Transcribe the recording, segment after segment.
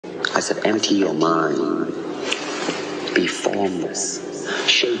said, empty your mind. Be formless,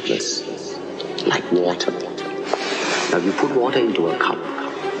 shapeless, like water. Now you put water into a cup,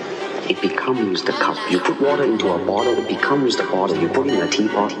 it becomes the cup. You put water into a bottle, it becomes the bottle. You put it in a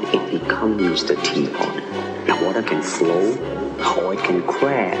teapot, it becomes the teapot. Now water can flow or it can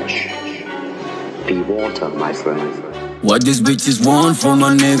crash. Be water, my friend. What this bitches want from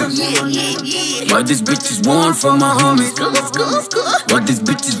my nigga? What this bitches want from my homies? What this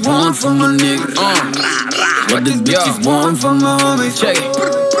bitches want from my nigga? What this bitches want from my homies?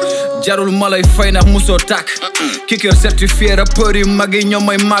 Jarul malay fay nak muso tak kicker certifié rappeur yi magi ñoo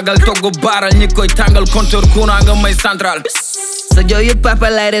may magal toggo baral ñi koy tangal compteur kuna nga may central sa joye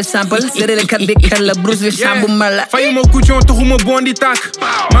Papelaye def sample séré kat bi kan la Bruce Lee sambu mala fayuma couchon taxuma bondi tak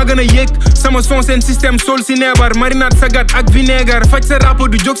ma gëna yek sama son sen système sol si nebar marinade sagat ak vinaigre faj sa rap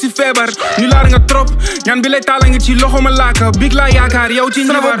du jog si febar ñu laar nga trop ñaan bi lay tala nga ci loxo ma laaka big la yaakar yow ci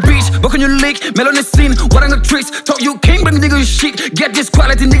ñibar beach bokku ñu leak melone scene wara nga tricks talk you king bring nigga shit get this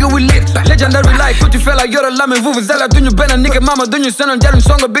quality nigga we legendary life put you feel like you're a lame vous zela duñu ben nigga mama duñu senon jarum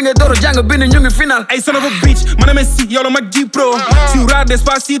songo bi nga doro jang bi ñu ngi final ay son of a bitch man Messi yow la mag G Pro si rap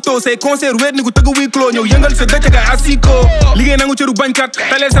despacito say concert wet ni ko teug wi clo ñew yëngal sa dëcc ga asiko liggéey nangu ci ru bañkat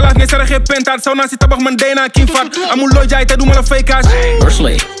talé salaf ngay saraxé pentat sawna ci tabax man deyna king fat amul lo jaay té duma la fay cash Bruce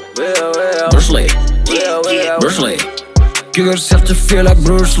Lee Kicker certifié like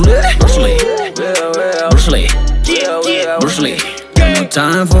Bruce Lee No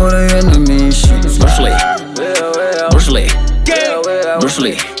time for the enemy shit. Bruce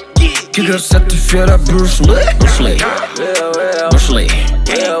Lee. Kicker certifié like Bruce Lee.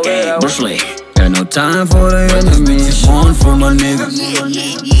 Got no time for the enemy shit. Want for my nigga.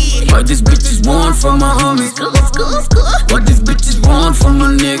 What this bitches want from my homies. What this bitches want from my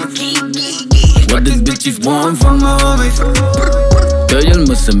nigga. What this bitches want from my homies. Tëjal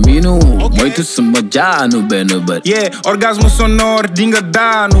ma sa minu moytu sama jaanu benn bët orgasme sonore dinga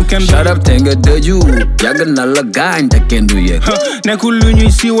daanu kenn shut up te nga dëju yàgg na la gaañ te kenn du yëg nekkul lu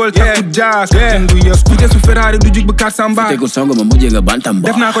ñuy siiwal takku jaas kenn du yëg ku su Ferrari du jug ba 400 mbaar tegul songo ma mujjee nga bantam ba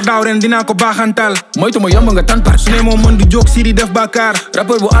def naa ko daaw ren dinaa ko baaxantal moytu ma yomb nga tan par su ne moom mën di jóg si di def bàkkaar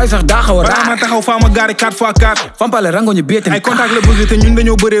rappeur bu ay sax daa xaw a raar ma taxaw faa ma gaare 4x4 fampale rango ñu biete ay contact la bëgg te ñun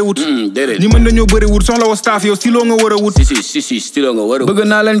dañoo bëree wut ñi mën dañoo bëree wut soxla wa staff yow stilo nga war a wut si stilo nga war a bëgg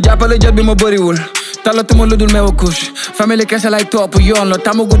naa leen jàppale jot bi ma bëriwul talatuma lu dul meewa couche famille kese lay topp yoon la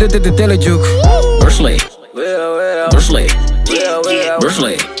tamu gudde te teel a jóg Bruce Lee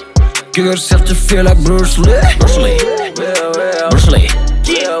Kicker certifié like Bruce Lee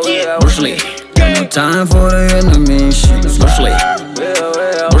Got no time for the enemy shit.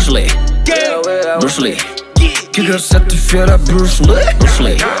 Bruce Lee Kicker certifié like Bruce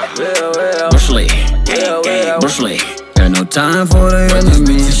Lee Got no time for the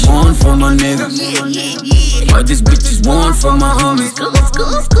enemy shit. Want for my nigga. What this bitches want from my homies.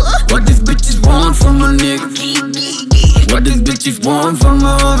 What this bitches want from my nigga. What this bitches want from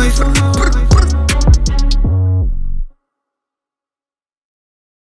my homies.